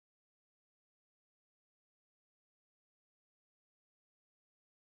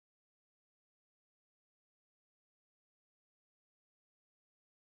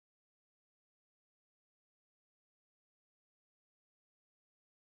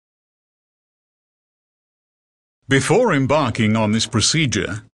Before embarking on this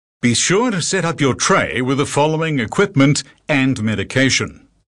procedure, be sure to set up your tray with the following equipment and medication.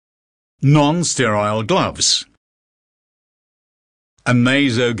 Non-sterile gloves. A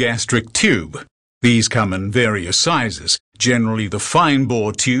nasogastric tube. These come in various sizes. Generally, the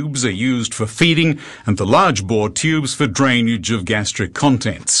fine-bore tubes are used for feeding and the large-bore tubes for drainage of gastric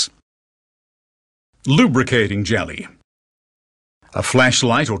contents. Lubricating jelly. A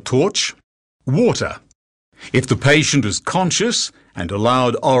flashlight or torch. Water. If the patient is conscious and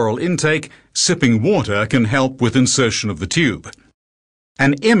allowed oral intake, sipping water can help with insertion of the tube.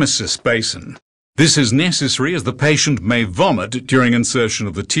 An emesis basin. This is necessary as the patient may vomit during insertion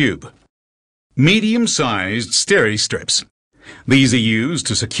of the tube. Medium-sized steri-strips. These are used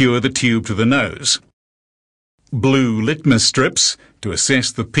to secure the tube to the nose. Blue litmus strips to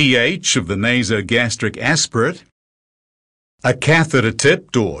assess the pH of the nasogastric aspirate. A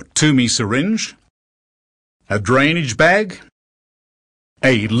catheter-tipped or TUMI syringe. A drainage bag.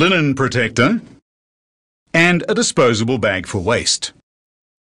 A linen protector. And a disposable bag for waste.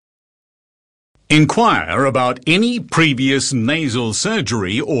 Inquire about any previous nasal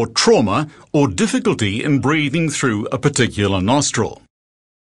surgery or trauma or difficulty in breathing through a particular nostril.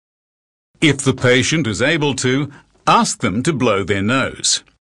 If the patient is able to, ask them to blow their nose.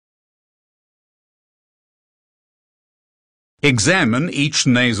 Examine each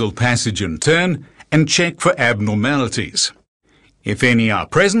nasal passage in turn and check for abnormalities. If any are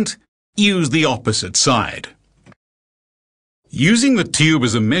present, use the opposite side. Using the tube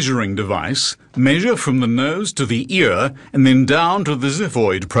as a measuring device, measure from the nose to the ear and then down to the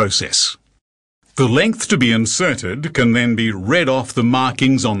xiphoid process. The length to be inserted can then be read off the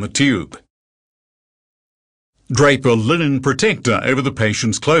markings on the tube. Drape a linen protector over the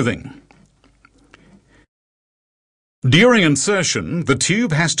patient's clothing. During insertion, the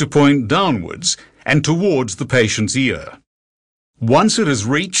tube has to point downwards and towards the patient's ear. Once it has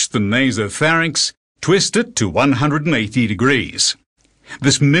reached the nasopharynx, twist it to 180 degrees.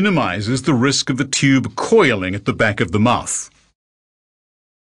 This minimizes the risk of the tube coiling at the back of the mouth.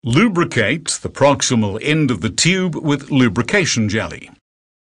 Lubricate the proximal end of the tube with lubrication jelly.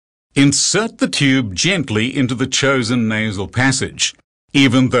 Insert the tube gently into the chosen nasal passage.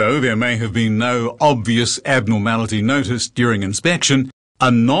 Even though there may have been no obvious abnormality noticed during inspection, a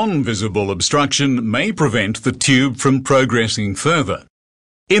non-visible obstruction may prevent the tube from progressing further.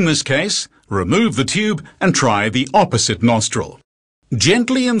 In this case, remove the tube and try the opposite nostril.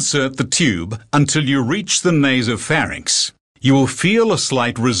 Gently insert the tube until you reach the nasopharynx. You will feel a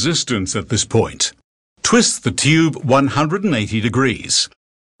slight resistance at this point. Twist the tube 180 degrees.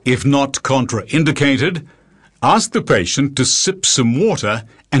 If not contraindicated, ask the patient to sip some water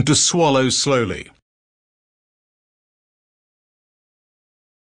and to swallow slowly.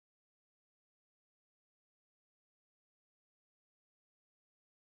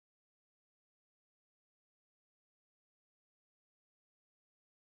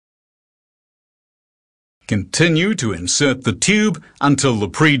 Continue to insert the tube until the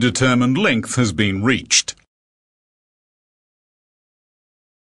predetermined length has been reached.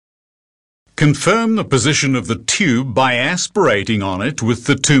 Confirm the position of the tube by aspirating on it with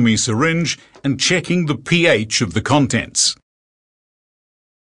the TUMI syringe and checking the pH of the contents.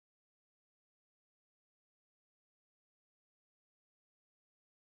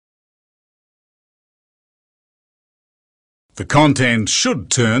 The contents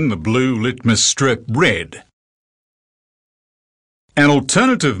should turn the blue litmus strip red. An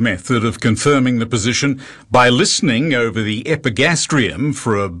alternative method of confirming the position by listening over the epigastrium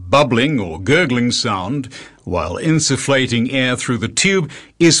for a bubbling or gurgling sound while insufflating air through the tube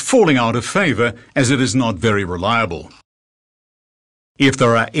is falling out of favor as it is not very reliable. If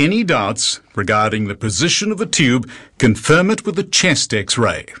there are any doubts regarding the position of the tube, confirm it with a chest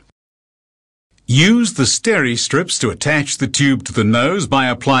X-ray. Use the steri-strips to attach the tube to the nose by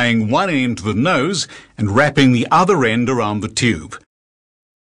applying one end to the nose and wrapping the other end around the tube.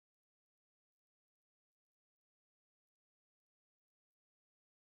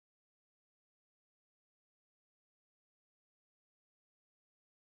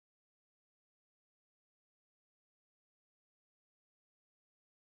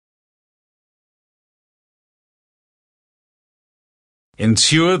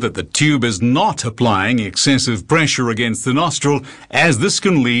 Ensure that the tube is not applying excessive pressure against the nostril, as this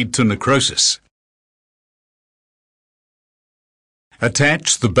can lead to necrosis.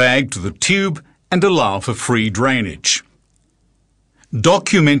 Attach the bag to the tube and allow for free drainage.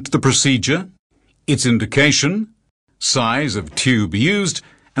 Document the procedure, its indication, size of tube used,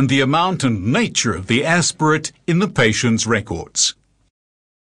 and the amount and nature of the aspirate in the patient's records.